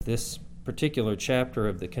this particular chapter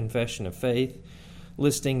of the Confession of Faith,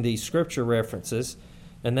 listing the scripture references,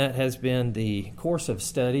 and that has been the course of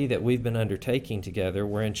study that we've been undertaking together.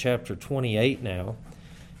 We're in chapter 28 now,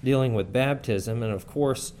 dealing with baptism, and of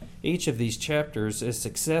course, each of these chapters is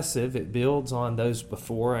successive. It builds on those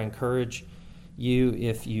before. I encourage you,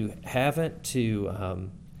 if you haven't, to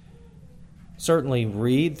certainly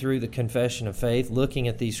read through the Confession of Faith, looking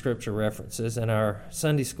at these scripture references, and our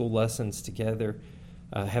Sunday school lessons together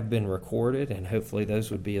have been recorded, and hopefully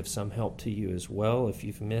those would be of some help to you as well if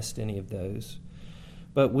you've missed any of those.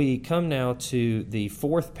 But we come now to the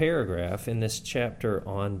fourth paragraph in this chapter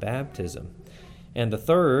on baptism. And the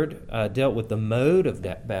third dealt with the mode of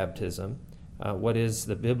that baptism, what is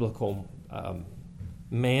the biblical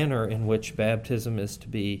manner in which baptism is to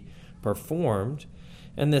be performed.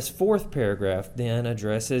 And this fourth paragraph then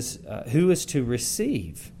addresses who is to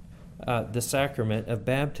receive the sacrament of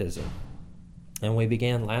baptism. And we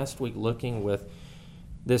began last week looking with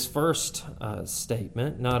this first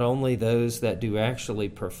statement, not only those that do actually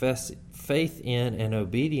profess faith in and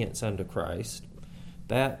obedience unto Christ.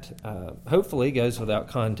 That hopefully goes without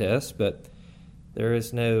contest, but there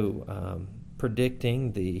is no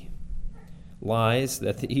predicting the lies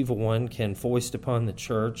that the evil one can foist upon the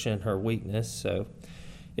church and her weakness. So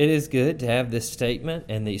it is good to have this statement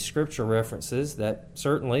and these scripture references that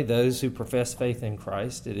certainly those who profess faith in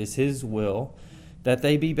Christ, it is His will that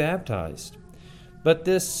they be baptized. But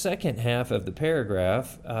this second half of the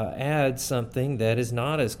paragraph adds something that is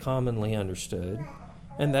not as commonly understood,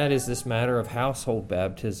 and that is this matter of household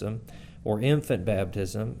baptism or infant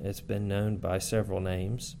baptism. It's been known by several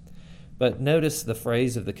names. But notice the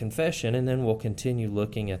phrase of the confession, and then we'll continue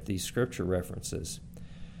looking at these scripture references.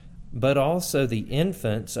 But also the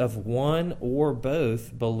infants of one or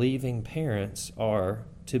both believing parents are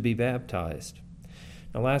to be baptized.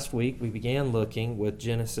 Now, last week we began looking with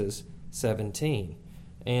Genesis 17,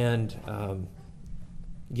 and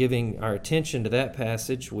giving our attention to that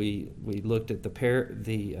passage, we looked at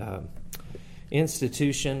the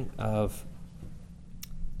institution of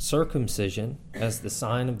circumcision as the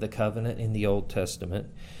sign of the covenant in the Old Testament,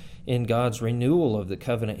 in God's renewal of the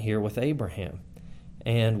covenant here with Abraham.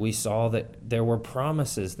 And we saw that there were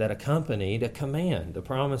promises that accompanied a command. The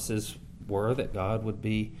promises were that God would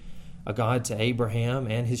be a God to Abraham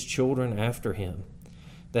and his children after him,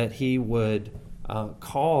 that He would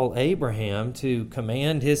call Abraham to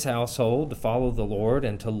command his household to follow the Lord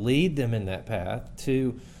and to lead them in that path,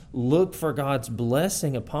 to look for God's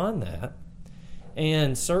blessing upon that.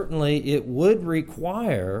 And certainly it would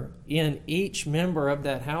require in each member of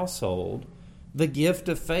that household the gift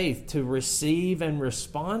of faith to receive and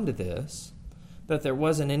respond to this, that there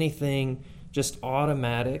wasn't anything just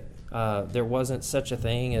automatic. There wasn't such a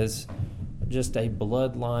thing as just a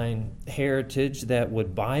bloodline heritage that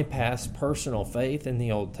would bypass personal faith in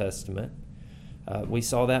the Old Testament. We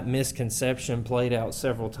saw that misconception played out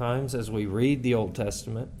several times as we read the Old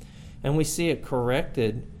Testament, and we see it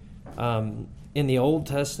corrected in the Old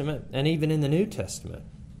Testament and even in the New Testament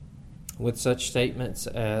with such statements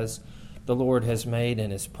as the Lord has made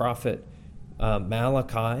in His prophet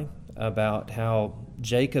Malachi about how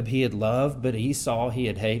Jacob He had loved, but Esau He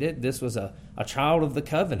had hated. This was a child of the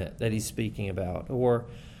covenant that he's speaking about. Or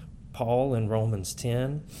Paul in Romans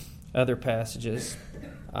 10, other passages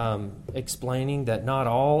explaining that not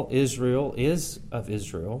all Israel is of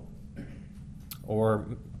Israel. Or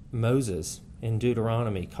Moses in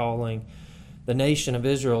Deuteronomy calling the nation of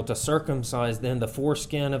Israel to circumcise then the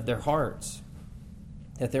foreskin of their hearts.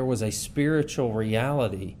 That there was a spiritual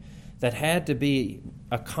reality that had to be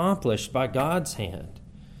accomplished by God's hand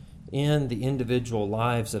in the individual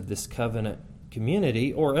lives of this covenant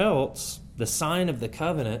community, or else the sign of the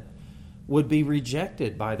covenant would be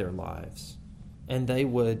rejected by their lives, and they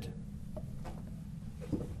would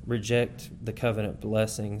reject the covenant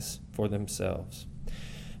blessings for themselves.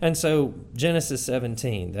 And so Genesis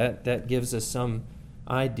 17, that gives us some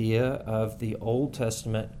idea of the Old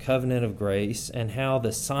Testament covenant of grace and how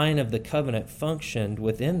the sign of the covenant functioned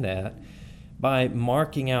within that by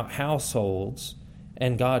marking out households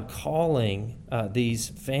and God calling these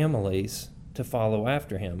families to follow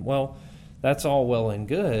after Him. Well, that's all well and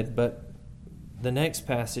good, but the next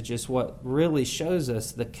passage is what really shows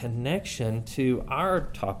us the connection to our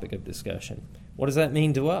topic of discussion. What does that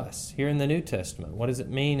mean to us here in the New Testament? What does it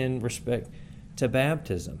mean in respect to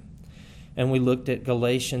baptism? And we looked at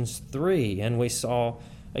Galatians 3, and we saw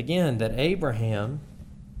again that Abraham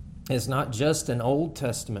is not just an Old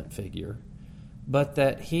Testament figure, but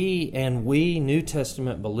that he and we New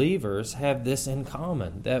Testament believers have this in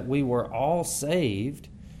common, that we were all saved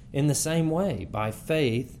in the same way, by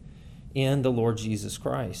faith in the Lord Jesus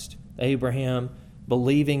Christ. Abraham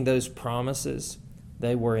believing those promises,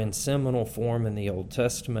 they were in seminal form in the Old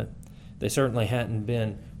Testament. They certainly hadn't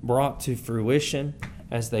been brought to fruition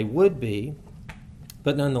as they would be,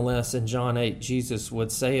 but nonetheless, in John 8, Jesus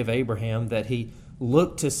would say of Abraham that he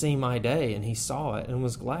looked to see my day, and he saw it and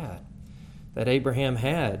was glad. That Abraham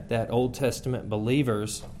had that Old Testament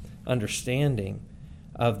believer's understanding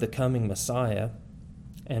of the coming Messiah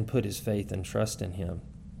and put his faith and trust in him.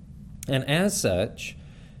 And as such,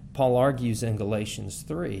 Paul argues in Galatians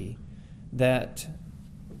 3 that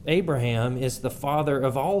Abraham is the father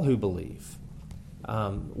of all who believe,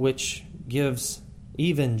 which gives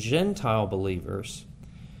even Gentile believers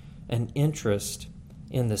an interest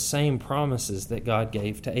in the same promises that God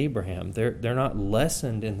gave to Abraham. They're not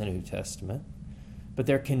lessened in the New Testament, but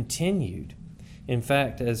they're continued. In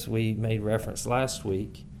fact, as we made reference last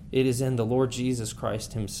week, it is in the Lord Jesus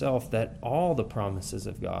Christ himself that all the promises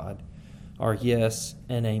of God are yes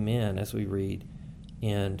and amen, as we read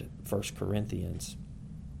in 1 Corinthians.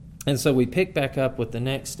 And so we pick back up with the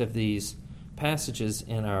next of these passages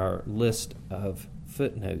in our list of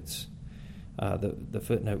footnotes, the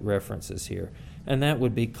footnote references here. And that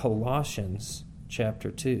would be Colossians chapter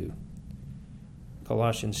 2.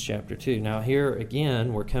 Colossians chapter 2. Now here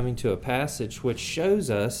again, we're coming to a passage which shows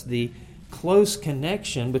us the close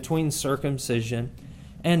connection between circumcision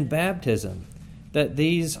and baptism, that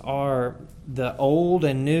these are the Old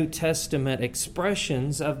and New Testament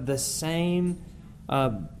expressions of the same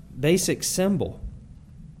basic symbol,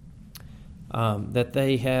 that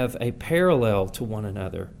they have a parallel to one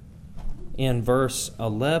another. In verse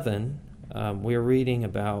 11, we're reading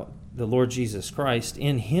about the Lord Jesus Christ.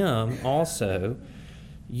 In him also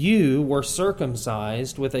you were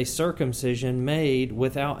circumcised with a circumcision made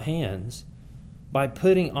without hands, by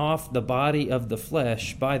putting off the body of the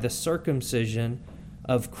flesh by the circumcision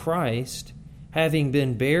of Christ, having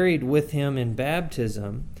been buried with him in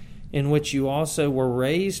baptism, in which you also were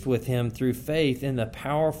raised with him through faith in the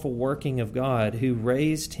powerful working of God who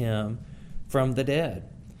raised him from the dead.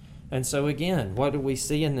 And so again, what do we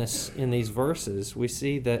see in these verses? We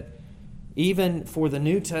see that even for the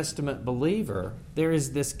New Testament believer, there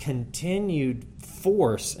is this continued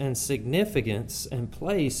force and significance and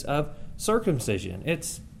place of circumcision.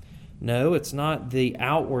 It's not the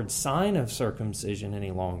outward sign of circumcision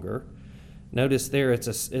any longer. Notice there it's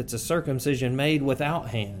a circumcision made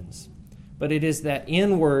without hands. But it is that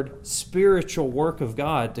inward spiritual work of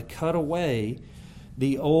God to cut away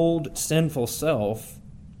the old sinful self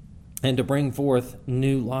and to bring forth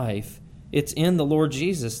new life. It's in the Lord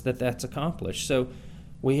Jesus that's accomplished. So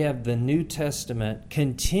we have the New Testament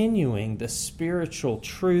continuing the spiritual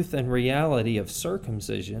truth and reality of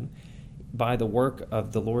circumcision by the work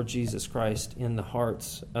of the Lord Jesus Christ in the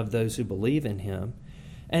hearts of those who believe in him.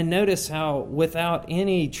 And notice how, without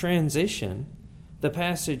any transition, the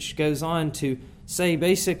passage goes on to say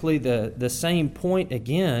basically the same point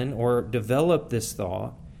again, or develop this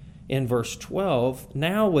thought in verse 12,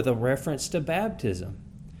 now with a reference to baptism.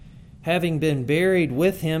 Having been buried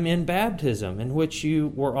with him in baptism, in which you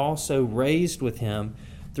were also raised with him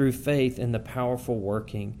through faith in the powerful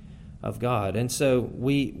working of God. And so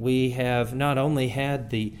we have not only had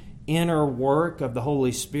the inner work of the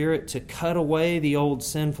Holy Spirit to cut away the old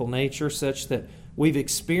sinful nature such that we've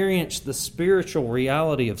experienced the spiritual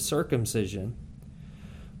reality of circumcision,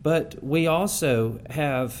 but we also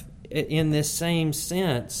have, in this same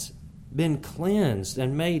sense, been cleansed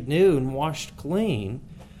and made new and washed clean.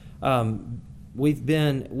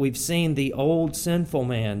 We've seen the old sinful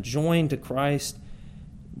man joined to Christ,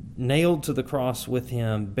 nailed to the cross with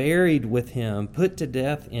him, buried with him, put to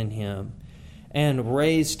death in him, and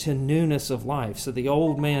raised to newness of life. So the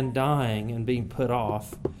old man dying and being put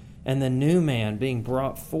off, and the new man being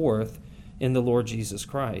brought forth in the Lord Jesus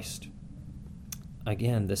Christ.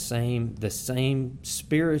 Again, the same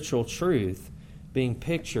spiritual truth being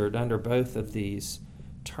pictured under both of these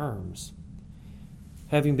terms.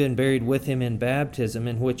 Having been buried with him in baptism,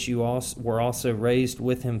 in which you were also raised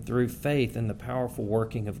with him through faith in the powerful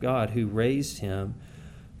working of God who raised him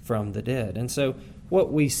from the dead. And so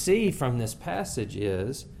what we see from this passage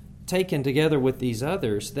is, taken together with these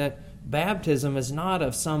others, that baptism is not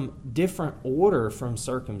of some different order from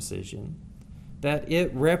circumcision, that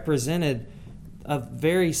it represented a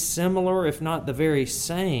very similar, if not the very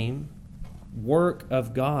same, work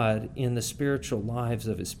of God in the spiritual lives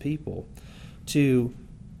of his people, to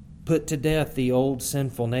put to death the old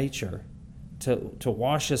sinful nature, to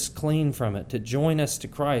wash us clean from it, to join us to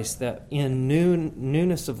Christ, that in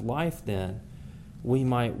newness of life then we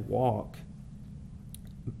might walk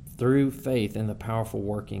through faith in the powerful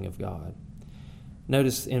working of God.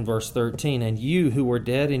 Notice in verse 13, and you who were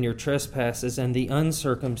dead in your trespasses and the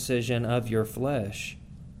uncircumcision of your flesh.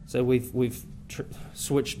 So we've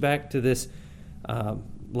switched back to this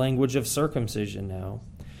language of circumcision now.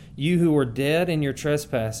 You who were dead in your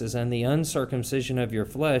trespasses and the uncircumcision of your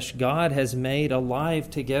flesh, God has made alive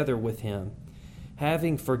together with him,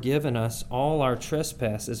 having forgiven us all our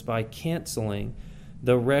trespasses by canceling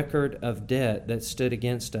the record of debt that stood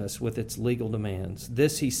against us with its legal demands.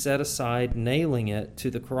 This he set aside, nailing it to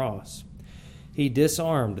the cross. He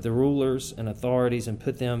disarmed the rulers and authorities and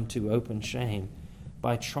put them to open shame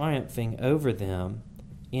by triumphing over them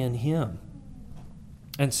in him.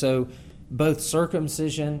 And so both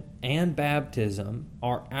circumcision and baptism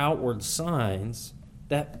are outward signs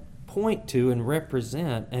that point to and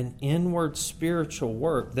represent an inward spiritual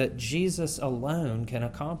work that Jesus alone can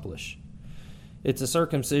accomplish. It's a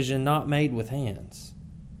circumcision not made with hands.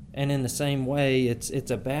 And in the same way, it's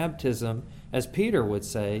a baptism, as Peter would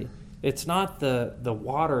say, it's not the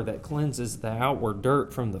water that cleanses the outward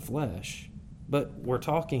dirt from the flesh, but we're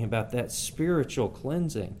talking about that spiritual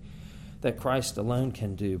cleansing that Christ alone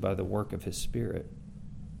can do by the work of his Spirit.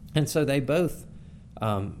 And so they both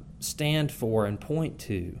stand for and point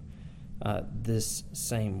to this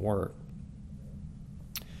same work.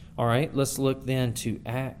 All right, let's look then to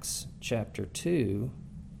Acts chapter 2.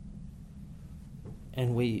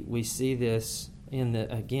 And we see this in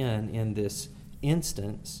this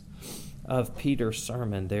instance of Peter's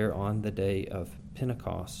sermon there on the day of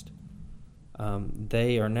Pentecost.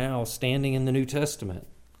 They are now standing in the New Testament.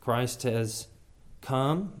 Christ has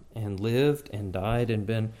come and lived and died and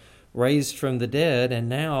been raised from the dead, and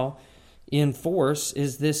now in force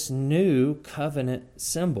is this new covenant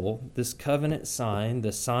symbol, this covenant sign,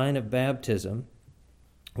 the sign of baptism,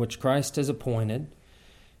 which Christ has appointed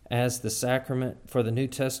as the sacrament for the New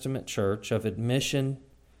Testament church of admission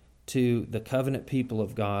to the covenant people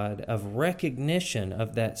of God, of recognition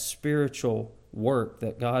of that spiritual work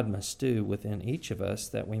that God must do within each of us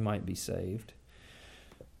that we might be saved.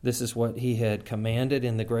 This is what he had commanded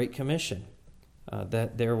in the Great Commission,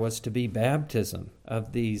 that there was to be baptism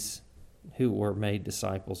of these who were made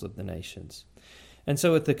disciples of the nations. And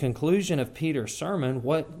so at the conclusion of Peter's sermon,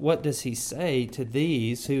 what does he say to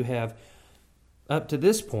these who have, up to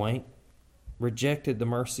this point, rejected the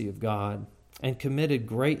mercy of God and committed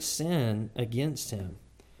great sin against him?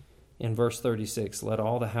 In verse 36, let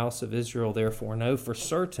all the house of Israel therefore know for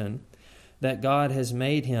certain that God has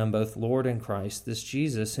made him both Lord and Christ, this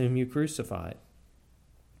Jesus whom you crucified.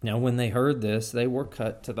 Now when they heard this, they were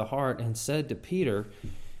cut to the heart and said to Peter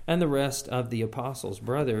and the rest of the apostles,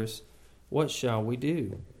 brothers, what shall we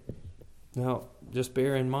do? Now, just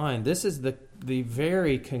bear in mind, this is the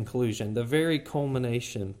very conclusion, the very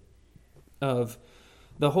culmination of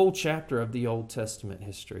the whole chapter of the Old Testament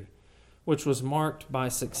history, which was marked by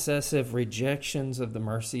successive rejections of the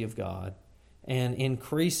mercy of God and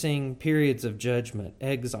increasing periods of judgment,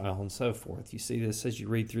 exile, and so forth. You see this as you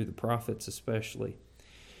read through the prophets especially.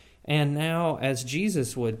 And now, as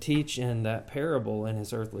Jesus would teach in that parable in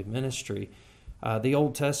his earthly ministry, the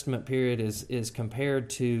Old Testament period is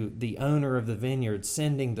compared to the owner of the vineyard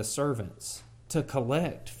sending the servants to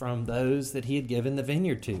collect from those that he had given the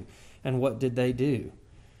vineyard to. And what did they do?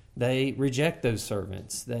 They reject those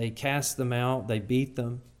servants. They cast them out. They beat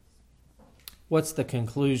them. What's the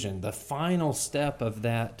conclusion? The final step of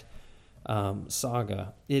that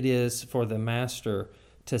saga, it is for the master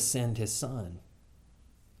to send his son.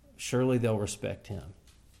 Surely they'll respect him.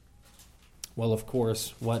 Well, of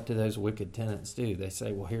course, what do those wicked tenants do? They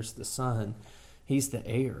say, well, here's the son. He's the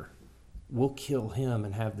heir. We'll kill him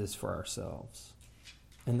and have this for ourselves.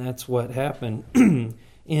 And that's what happened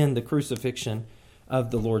in the crucifixion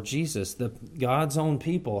of the Lord Jesus. God's own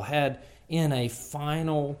people had, in a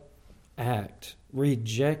final act,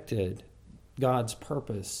 rejected God's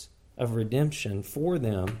purpose of redemption for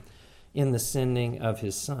them in the sending of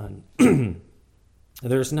his son.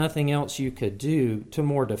 There's nothing else you could do to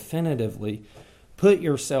more definitively put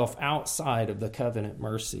yourself outside of the covenant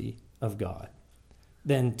mercy of God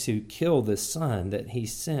than to kill the son that he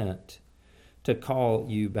sent to call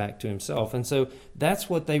you back to himself. And so that's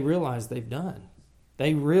what they realized they've done.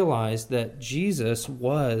 They realized that Jesus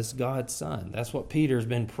was God's son. That's what Peter's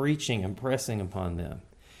been preaching and pressing upon them.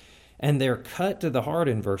 And they're cut to the heart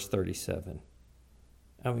in verse 37.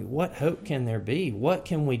 I mean, what hope can there be? What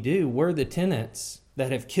can we do? We're the tenants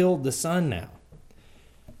that have killed the son now.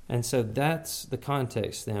 And so that's the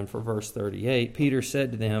context then for verse 38. Peter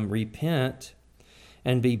said to them, repent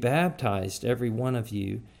and be baptized, every one of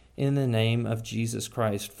you, in the name of Jesus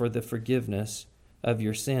Christ for the forgiveness of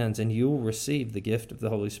your sins, and you will receive the gift of the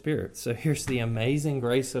Holy Spirit. So here's the amazing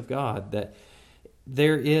grace of God, that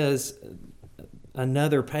there is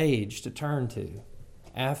another page to turn to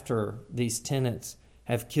after these tenants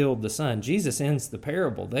have killed the son. Jesus ends the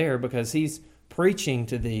parable there because he's preaching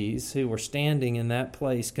to these who were standing in that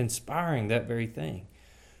place, conspiring that very thing,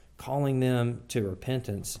 calling them to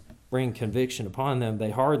repentance, bring conviction upon them.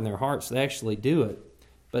 They harden their hearts. They actually do it.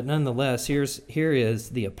 But nonetheless, here is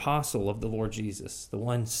the apostle of the Lord Jesus, the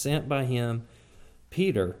one sent by him,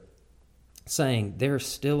 Peter, saying, there's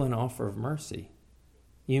still an offer of mercy.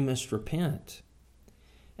 You must repent.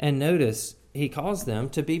 And notice, he calls them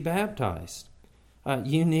to be baptized.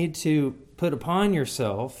 You need to put upon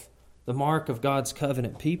yourself the mark of God's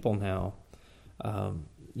covenant people now.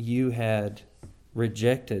 You had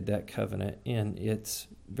rejected that covenant in its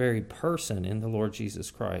very person in the Lord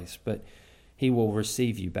Jesus Christ, but he will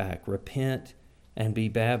receive you back. Repent and be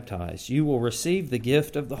baptized. You will receive the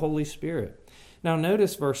gift of the Holy Spirit. Now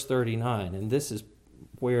notice verse 39, and this is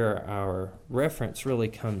where our reference really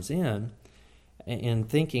comes in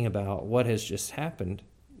thinking about what has just happened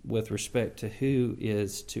with respect to who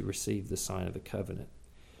is to receive the sign of the covenant.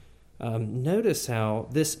 Notice how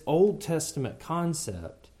this Old Testament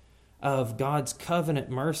concept of God's covenant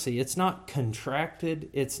mercy, it's not contracted,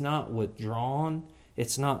 it's not withdrawn,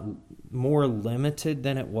 it's not more limited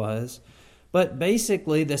than it was, but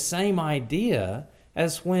basically the same idea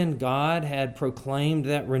as when God had proclaimed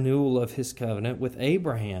that renewal of his covenant with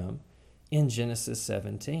Abraham in Genesis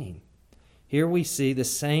 17. Here we see the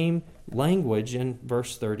same language in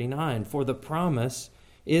verse 39. For the promise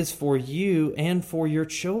is for you and for your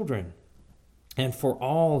children, and for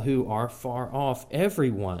all who are far off,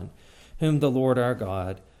 everyone whom the Lord our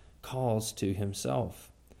God calls to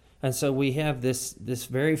himself. And so we have this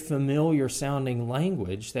very familiar sounding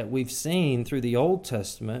language that we've seen through the Old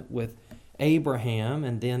Testament with Abraham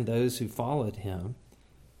and then those who followed him.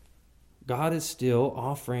 God is still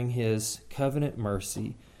offering his covenant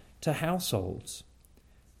mercy to households.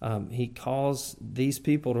 He calls these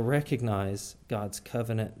people to recognize God's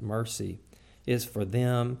covenant mercy is for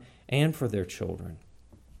them and for their children.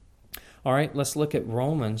 All right, let's look at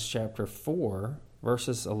Romans chapter 4,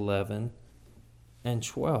 verses 11 and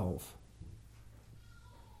 12.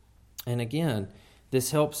 And again,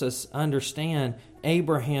 this helps us understand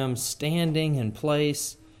Abraham's standing and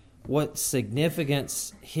place, what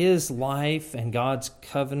significance his life and God's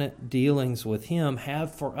covenant dealings with him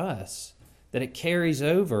have for us, that it carries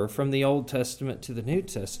over from the Old Testament to the New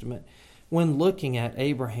Testament when looking at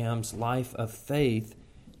Abraham's life of faith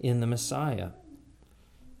in the Messiah.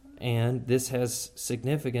 And this has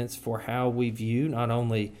significance for how we view not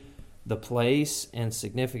only the place and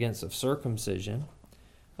significance of circumcision,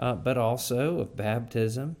 but also of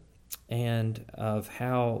baptism and of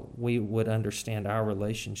how we would understand our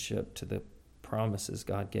relationship to the promises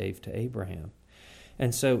God gave to Abraham.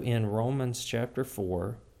 And so in Romans chapter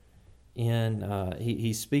 4,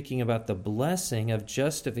 he's speaking about the blessing of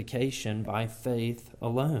justification by faith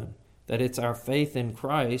alone, that it's our faith in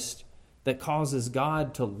Christ that causes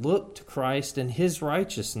God to look to Christ and his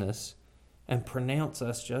righteousness and pronounce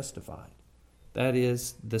us justified. That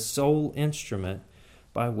is the sole instrument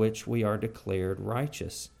by which we are declared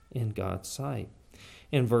righteous in God's sight.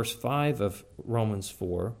 In verse 5 of Romans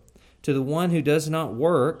 4, to the one who does not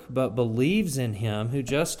work but believes in him who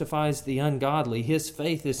justifies the ungodly, his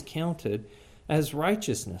faith is counted as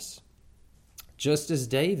righteousness. Just as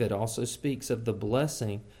David also speaks of the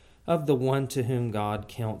blessing of the one to whom God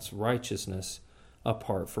counts righteousness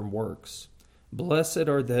apart from works. Blessed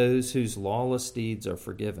are those whose lawless deeds are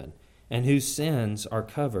forgiven and whose sins are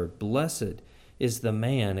covered. Blessed is the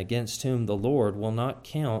man against whom the Lord will not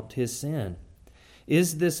count his sin.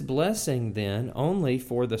 Is this blessing then only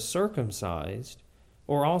for the circumcised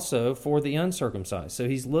or also for the uncircumcised? So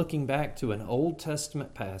he's looking back to an Old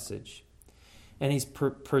Testament passage and he's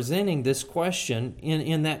presenting this question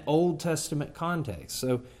in that Old Testament context.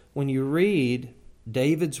 So when you read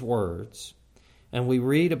David's words and we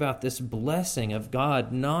read about this blessing of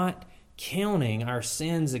God not counting our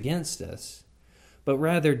sins against us, but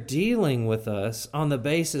rather dealing with us on the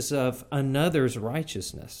basis of another's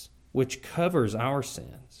righteousness, which covers our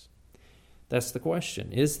sins. That's the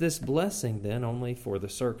question. Is this blessing then only for the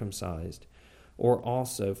circumcised or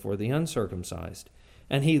also for the uncircumcised?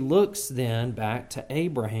 And he looks then back to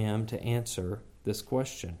Abraham to answer this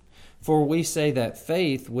question. For we say that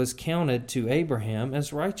faith was counted to Abraham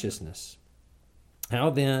as righteousness. How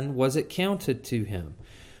then was it counted to him?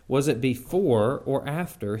 Was it before or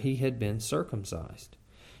after he had been circumcised?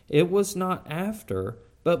 It was not after,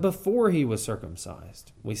 but before he was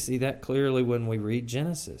circumcised. We see that clearly when we read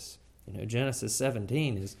Genesis. Genesis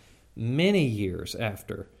 17 is many years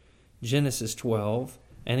after Genesis 12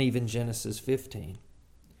 and even Genesis 15.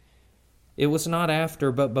 It was not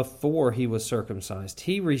after, but before he was circumcised.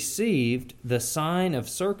 He received the sign of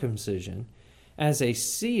circumcision as a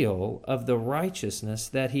seal of the righteousness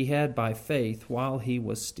that he had by faith while he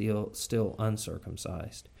was still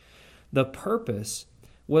uncircumcised. The purpose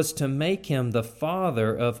was to make him the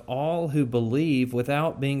father of all who believe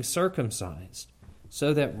without being circumcised,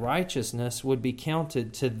 so that righteousness would be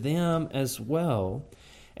counted to them as well,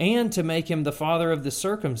 and to make him the father of the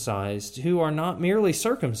circumcised, who are not merely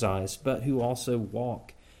circumcised, but who also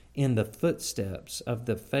walk in the footsteps of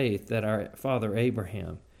the faith that our father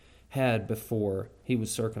Abraham had before he was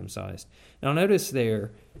circumcised. Now notice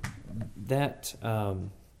there that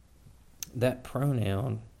that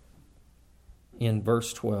pronoun in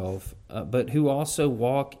verse 12, but who also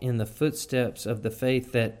walk in the footsteps of the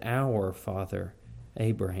faith that our father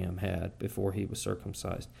Abraham had before he was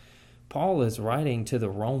circumcised. Paul is writing to the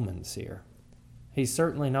Romans here. He's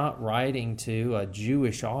certainly not writing to a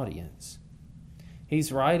Jewish audience.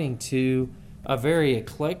 He's writing to a very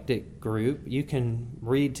eclectic group. You can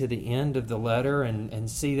read to the end of the letter and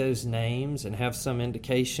see those names and have some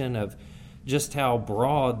indication of just how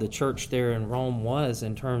broad the church there in Rome was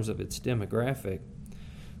in terms of its demographic.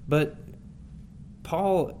 But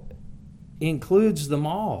Paul includes them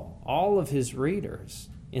all of his readers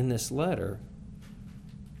in this letter,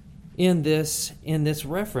 in this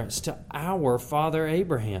reference to our father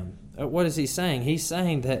Abraham. What is he saying? He's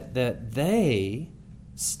saying that they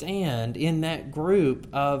stand in that group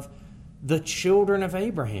of the children of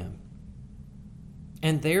Abraham.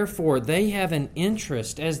 And therefore, they have an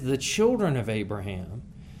interest as the children of Abraham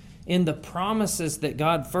in the promises that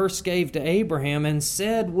God first gave to Abraham and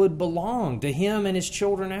said would belong to him and his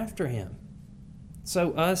children after him.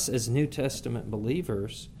 So us as New Testament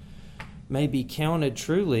believers may be counted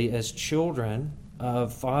truly as children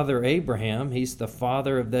of Father Abraham. He's the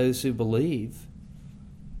father of those who believe.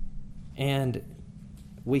 And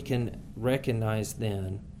we can recognize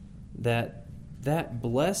then that that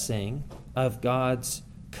blessing of God's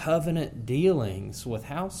covenant dealings with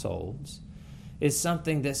households is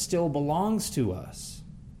something that still belongs to us.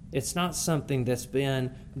 It's not something that's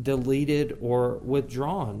been deleted or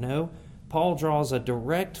withdrawn. No, Paul draws a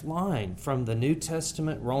direct line from the New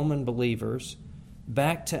Testament Roman believers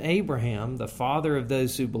back to Abraham, the father of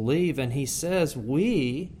those who believe, and he says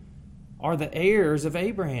we are the heirs of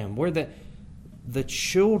Abraham. We're the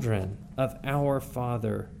children of our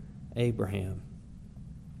father Abraham.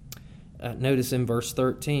 Notice in verse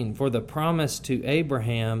 13, for the promise to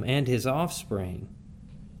Abraham and his offspring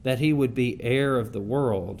that he would be heir of the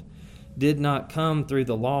world did not come through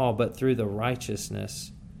the law, but through the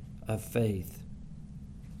righteousness of faith.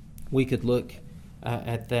 We could look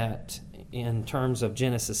at that in terms of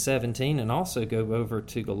Genesis 17 and also go over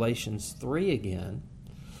to Galatians 3 again.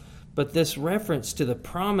 But this reference to the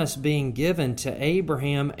promise being given to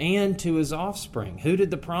Abraham and to his offspring. Who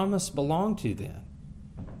did the promise belong to then?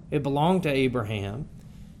 It belonged to Abraham,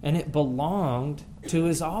 and it belonged to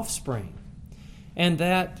his offspring. And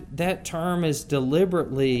that term is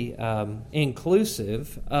deliberately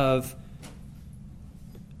inclusive of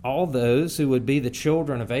all those who would be the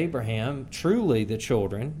children of Abraham, truly the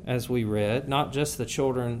children, as we read, not just the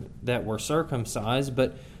children that were circumcised,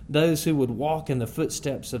 but those who would walk in the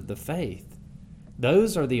footsteps of the faith.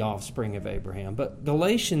 Those are the offspring of Abraham. But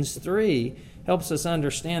Galatians 3 helps us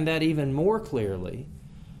understand that even more clearly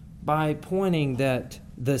by pointing that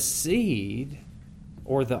the seed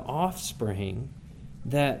or the offspring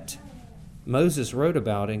that Moses wrote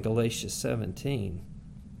about in Galatians 17,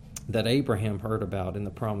 that Abraham heard about in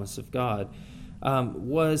the promise of God,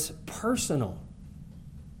 was personal.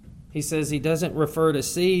 He says he doesn't refer to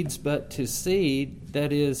seeds, but to seed,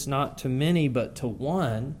 that is, not to many, but to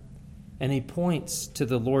one. And he points to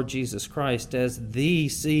the Lord Jesus Christ as the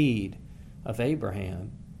seed of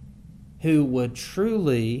Abraham, who would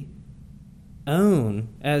truly own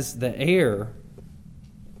as the heir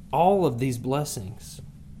all of these blessings.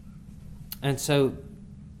 And so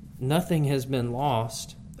nothing has been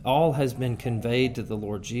lost. All has been conveyed to the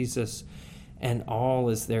Lord Jesus, and all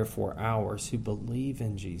is therefore ours who believe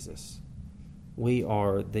in Jesus. We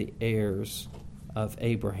are the heirs of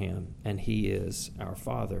Abraham, and he is our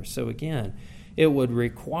father. So again, it would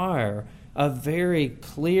require a very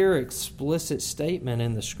clear, explicit statement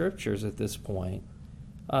in the Scriptures at this point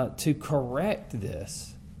to correct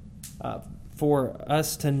this, for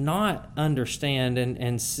us to not understand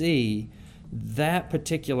and see that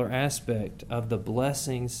particular aspect of the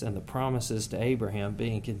blessings and the promises to Abraham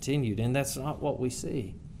being continued. And that's not what we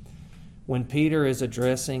see. When Peter is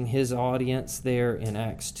addressing his audience there in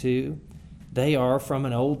Acts 2, They are from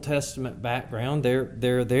an Old Testament background.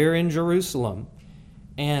 They're there in Jerusalem.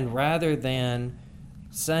 And rather than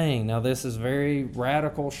saying, now this is very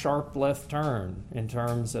radical, sharp left turn in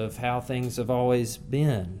terms of how things have always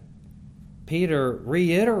been, Peter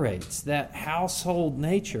reiterates that household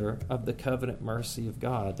nature of the covenant mercy of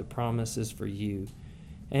God. The promise is for you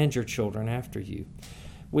and your children after you.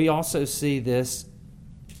 We also see this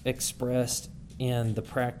expressed in the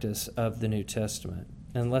practice of the New Testament.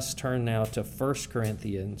 And let's turn now to 1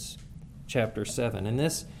 Corinthians chapter 7. And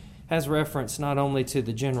this has reference not only to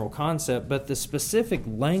the general concept, but the specific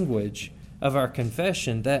language of our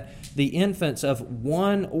confession that the infants of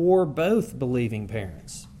one or both believing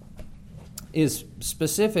parents is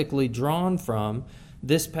specifically drawn from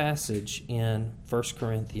this passage in 1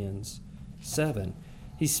 Corinthians 7.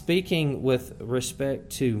 He's speaking with respect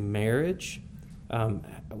to marriage,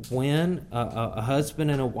 when a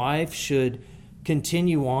husband and a wife should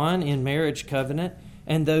continue on in marriage covenant,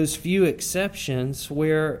 and those few exceptions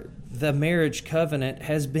where the marriage covenant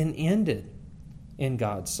has been ended in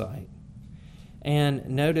God's sight. And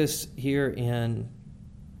notice here in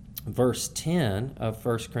verse 10 of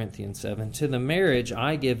 1 Corinthians 7, to the marriage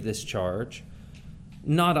I give this charge,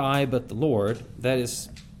 not I but the Lord. That is,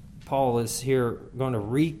 Paul is here going to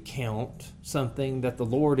recount something that the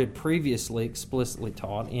Lord had previously explicitly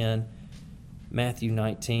taught in Matthew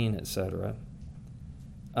 19, etc.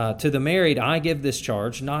 To the married I give this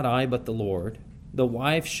charge, not I but the Lord. The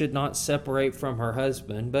wife should not separate from her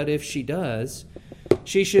husband, but if she does,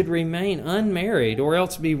 she should remain unmarried or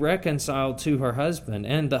else be reconciled to her husband,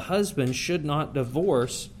 and the husband should not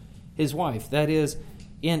divorce his wife. That is,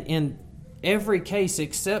 in every case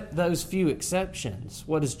except those few exceptions,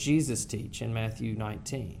 what does Jesus teach in Matthew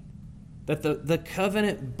 19? That the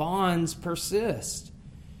covenant bonds persist.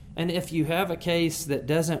 And if you have a case that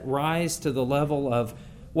doesn't rise to the level of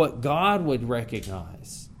what God would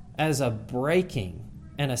recognize as a breaking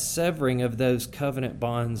and a severing of those covenant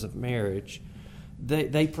bonds of marriage,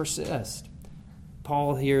 they persist.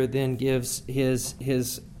 Paul here then gives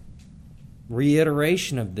his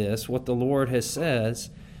reiteration of this, what the Lord has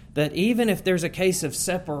says, that even if there's a case of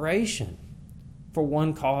separation for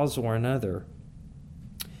one cause or another,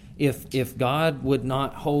 if God would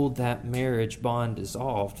not hold that marriage bond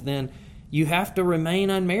dissolved, then you have to remain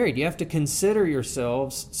unmarried. You have to consider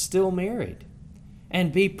yourselves still married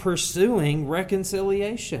and be pursuing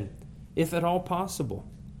reconciliation, if at all possible.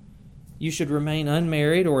 You should remain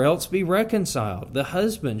unmarried or else be reconciled. The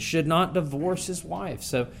husband should not divorce his wife.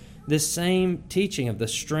 So this same teaching of the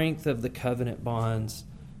strength of the covenant bonds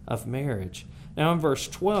of marriage. Now in verse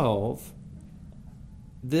 12,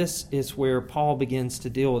 this is where Paul begins to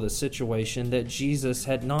deal with a situation that Jesus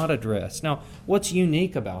had not addressed. Now, what's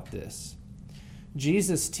unique about this?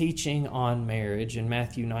 Jesus' teaching on marriage in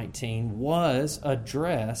Matthew 19 was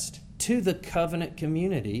addressed to the covenant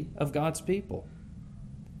community of God's people.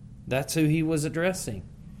 That's who he was addressing.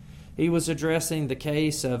 He was addressing the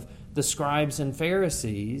case of the scribes and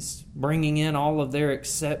Pharisees bringing in all of their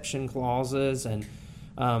exception clauses and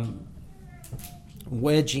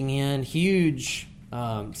wedging in huge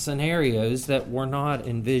scenarios that were not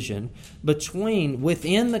envisioned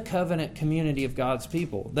within the covenant community of God's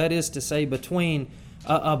people. That is to say, between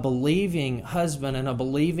a believing husband and a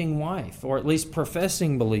believing wife, or at least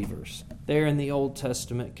professing believers there in the Old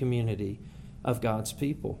Testament community of God's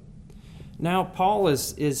people. Now Paul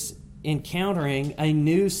is encountering a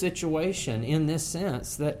new situation in this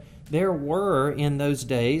sense, that there were in those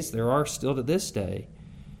days, there are still to this day,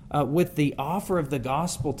 with the offer of the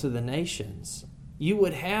gospel to the nations, you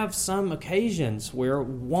would have some occasions where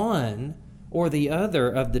one or the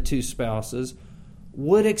other of the two spouses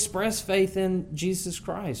would express faith in Jesus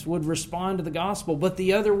Christ, would respond to the gospel, but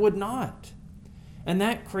the other would not. And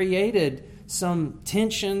that created some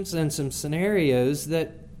tensions and some scenarios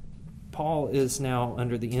that Paul is now,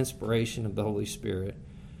 under the inspiration of the Holy Spirit,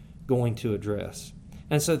 going to address.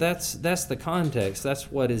 And so that's the context.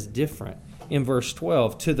 That's what is different. In verse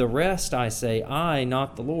 12, to the rest I say, I,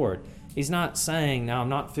 not the Lord. He's not saying, now I'm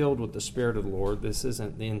not filled with the Spirit of the Lord. This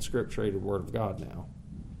isn't the inscripturated Word of God now.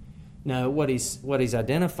 No, what he's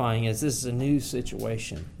identifying is this is a new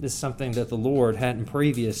situation. This is something that the Lord hadn't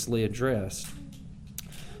previously addressed.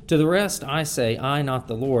 To the rest I say, I, not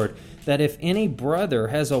the Lord, that if any brother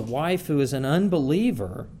has a wife who is an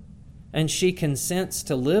unbeliever and she consents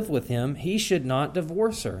to live with him, he should not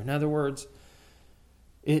divorce her. In other words,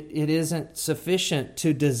 it isn't sufficient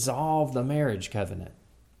to dissolve the marriage covenant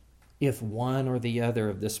if one or the other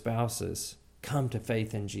of the spouses come to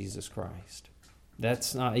faith in Jesus Christ.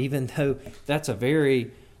 That's not, even though that's a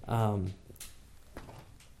very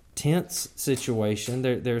tense situation.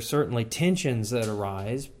 There are certainly tensions that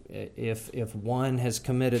arise if one has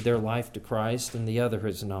committed their life to Christ and the other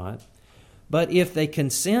has not. But if they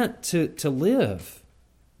consent to live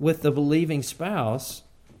with the believing spouse,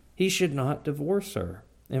 he should not divorce her.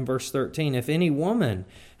 In verse 13, if any woman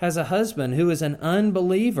has a husband who is an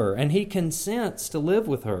unbeliever and he consents to live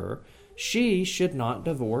with her, she should not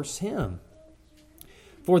divorce him.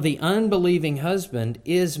 For the unbelieving husband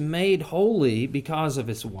is made holy because of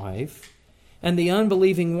his wife, and the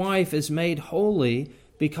unbelieving wife is made holy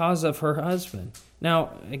because of her husband.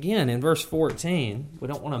 Now, again, in verse 14, we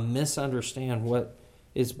don't want to misunderstand what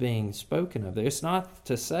is being spoken of there. It's not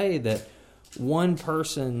to say that one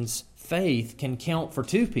person's faith can count for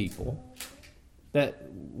two people that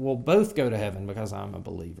will both go to heaven because I'm a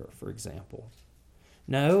believer, for example.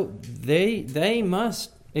 No, they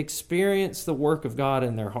must experience the work of God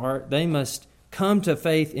in their heart. They must come to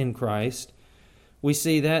faith in Christ. We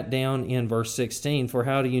see that down in verse 16. For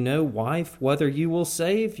how do you know, wife, whether you will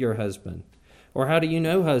save your husband? Or how do you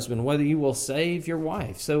know, husband, whether you will save your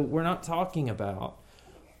wife? So we're not talking about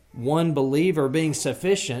one believer being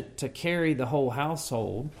sufficient to carry the whole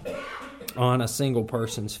household on a single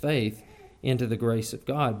person's faith into the grace of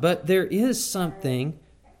God. But there is something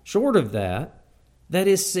short of that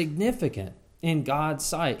is significant in God's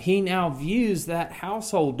sight. He now views that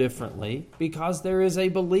household differently because there is a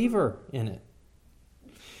believer in it.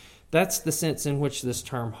 That's the sense in which this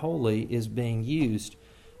term holy is being used.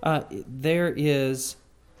 There is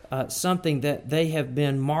something that they have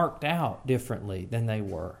been marked out differently than they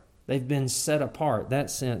were. They've been set apart, that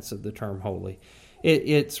sense of the term holy.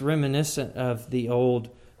 It's reminiscent of the old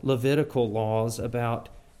Levitical laws about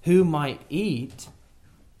who might eat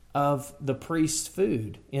of the priest's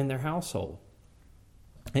food in their household.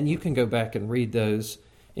 And you can go back and read those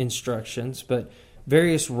instructions, but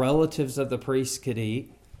various relatives of the priest could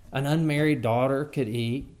eat. An unmarried daughter could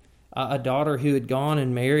eat. A daughter who had gone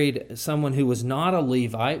and married someone who was not a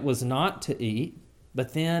Levite was not to eat.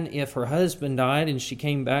 But then if her husband died and she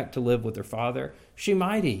came back to live with her father, she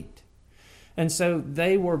might eat. And so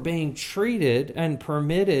they were being treated and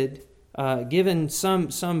permitted, given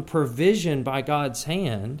some provision by God's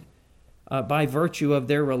hand, by virtue of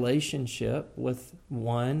their relationship with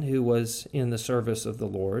one who was in the service of the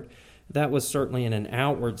Lord. That was certainly in an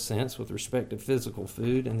outward sense with respect to physical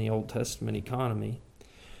food in the Old Testament economy.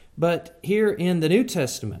 But here in the New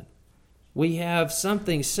Testament, we have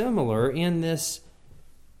something similar in this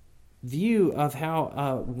view of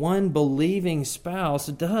how one believing spouse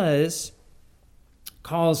does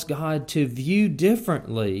cause God to view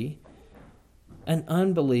differently an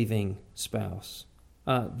unbelieving spouse,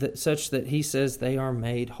 such that he says they are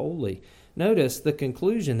made holy. Notice the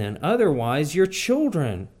conclusion then. Otherwise, your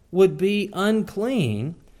children would be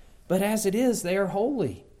unclean, but as it is, they are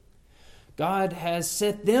holy. God has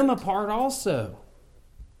set them apart also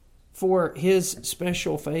for his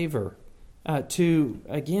special favor, to,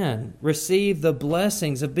 again, receive the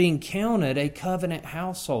blessings of being counted a covenant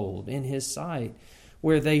household in his sight,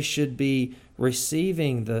 where they should be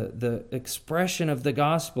receiving the expression of the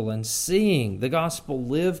gospel and seeing the gospel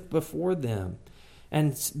lived before them,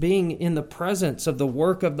 and being in the presence of the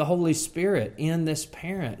work of the Holy Spirit in this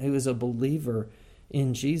parent who is a believer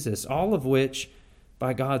in Jesus, all of which,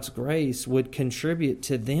 by God's grace, would contribute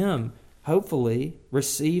to them, hopefully,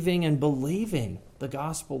 receiving and believing the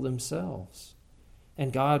gospel themselves.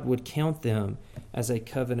 And God would count them as a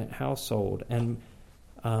covenant household. And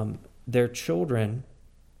their children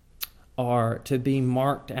are to be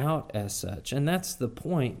marked out as such. And that's the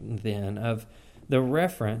point, then, of the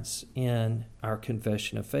reference in our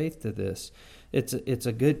confession of faith to this. It's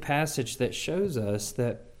a good passage that shows us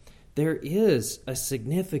that there is a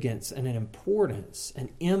significance and an importance, an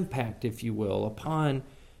impact, if you will, upon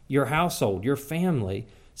your household, your family,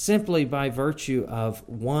 simply by virtue of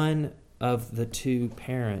one of the two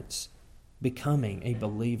parents becoming a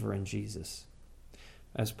believer in Jesus.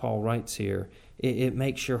 As Paul writes here, it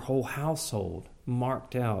makes your whole household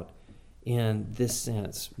marked out in this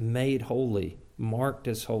sense, made holy, marked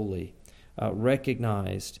as holy,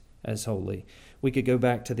 recognized as holy. We could go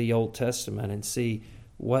back to the Old Testament and see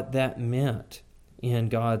what that meant in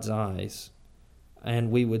God's eyes.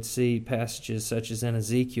 And we would see passages such as in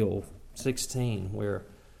Ezekiel 16, where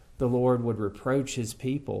the Lord would reproach his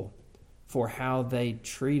people for how they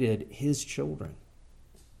treated his children.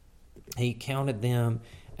 He counted them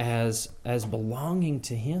as belonging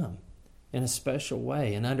to him in a special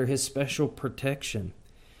way and under his special protection.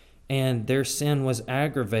 And their sin was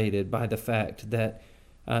aggravated by the fact that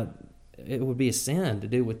it would be a sin to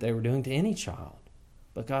do what they were doing to any child.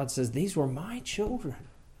 But God says, these were my children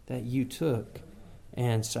that you took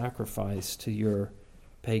and sacrifice to your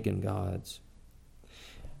pagan gods.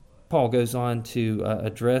 Paul goes on to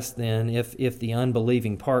address then, if the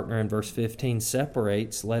unbelieving partner in verse 15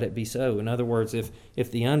 separates, let it be so. In other words,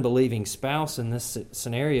 if the unbelieving spouse in this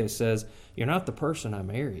scenario says, you're not the person I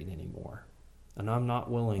married anymore, and I'm not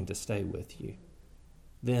willing to stay with you,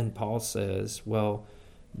 then Paul says, well,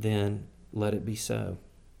 then let it be so.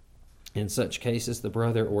 In such cases, the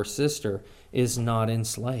brother or sister is not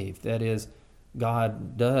enslaved. That is,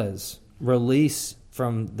 God does release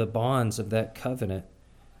from the bonds of that covenant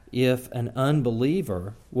if an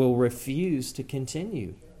unbeliever will refuse to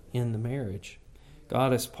continue in the marriage.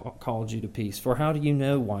 God has called you to peace. For how do you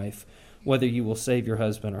know, wife, whether you will save your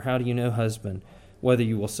husband? Or how do you know, husband, whether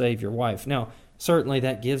you will save your wife? Now, certainly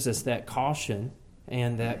that gives us that caution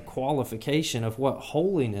and that qualification of what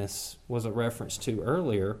holiness was a reference to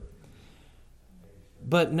earlier.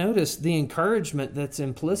 But notice the encouragement that's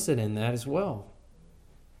implicit in that as well.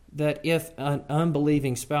 That if an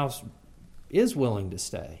unbelieving spouse is willing to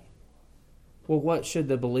stay, well, what should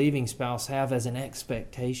the believing spouse have as an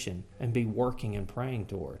expectation and be working and praying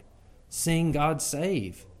toward? Seeing God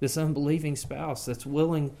save this unbelieving spouse that's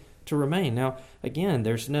willing to remain. Now, again,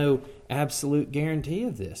 there's no absolute guarantee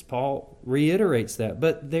of this. Paul reiterates that,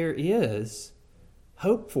 but there is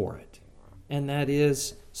hope for it. And that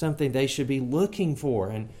is something they should be looking for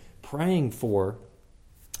and praying for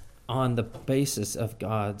on the basis of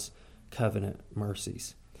God's covenant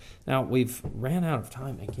mercies. Now, we've ran out of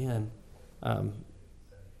time again,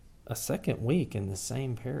 a second week in the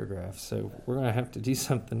same paragraph, so we're going to have to do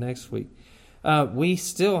something next week. We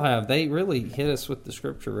still have, they really hit us with the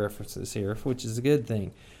scripture references here, which is a good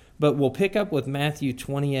thing. But we'll pick up with Matthew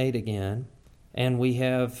 28 again, and we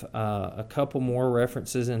have a couple more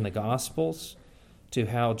references in the Gospels to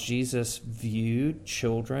how Jesus viewed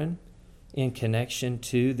children in connection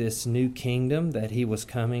to this new kingdom that he was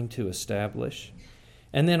coming to establish.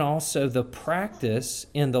 And then also the practice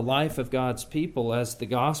in the life of God's people as the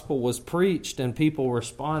gospel was preached and people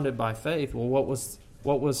responded by faith. Well, what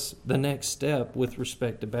was the next step with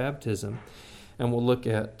respect to baptism? And we'll look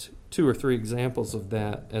at 2 or 3 examples of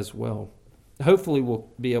that as well. Hopefully we'll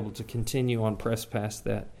be able to continue on press past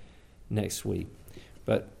that next week.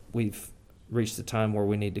 But we've reached the time where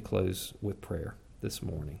we need to close with prayer this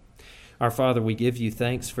morning. Our Father, we give you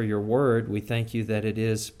thanks for your word. We thank you that it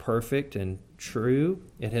is perfect and true.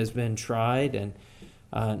 It has been tried and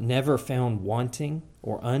never found wanting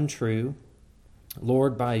or untrue.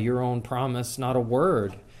 Lord, by your own promise, not a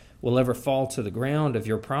word will ever fall to the ground of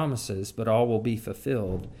your promises, but all will be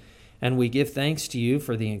fulfilled. And we give thanks to you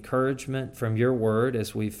for the encouragement from your word,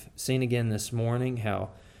 as we've seen again this morning, how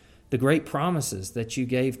the great promises that you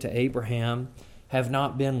gave to Abraham have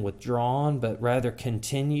not been withdrawn, but rather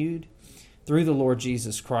continued through the Lord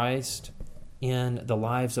Jesus Christ in the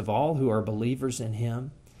lives of all who are believers in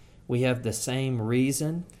him. We have the same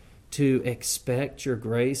reason to expect your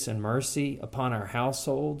grace and mercy upon our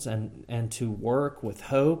households and to work with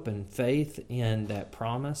hope and faith in that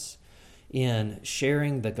promise, in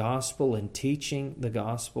sharing the gospel and teaching the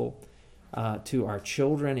gospel to our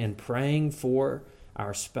children, in praying for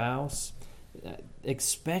our spouse,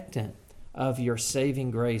 expectant of your saving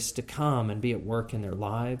grace to come and be at work in their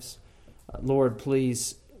lives. Lord,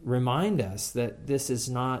 please remind us that this is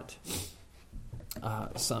not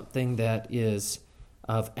something that is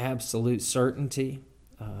of absolute certainty.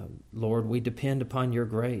 Lord, we depend upon your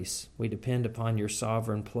grace. We depend upon your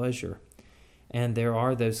sovereign pleasure. And there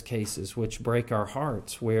are those cases which break our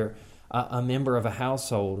hearts where a member of a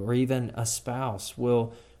household or even a spouse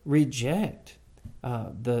will reject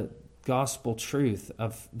the gospel truth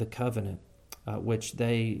of the covenant which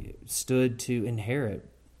they stood to inherit,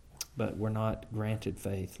 but were not granted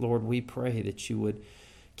faith. Lord, we pray that you would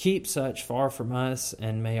keep such far from us,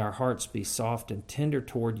 and may our hearts be soft and tender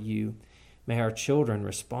toward you. May our children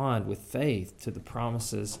respond with faith to the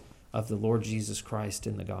promises of the Lord Jesus Christ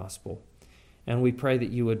in the gospel. And we pray that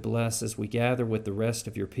you would bless as we gather with the rest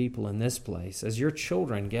of your people in this place, as your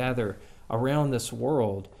children gather around this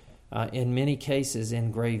world, in many cases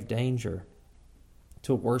in grave danger,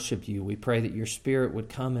 to worship you. We pray that your Spirit would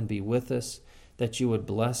come and be with us, that you would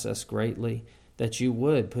bless us greatly, that you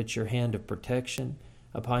would put your hand of protection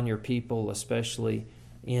upon your people, especially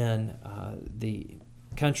in the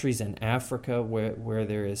countries in Africa where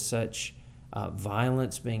there is such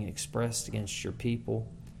violence being expressed against your people.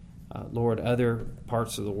 Lord, other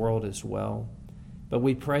parts of the world as well. But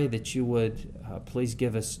we pray that you would please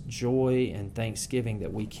give us joy and thanksgiving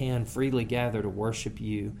that we can freely gather to worship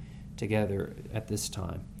you together at this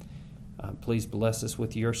time. Please bless us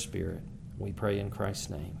with your Spirit. We pray in Christ's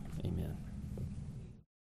name. Amen.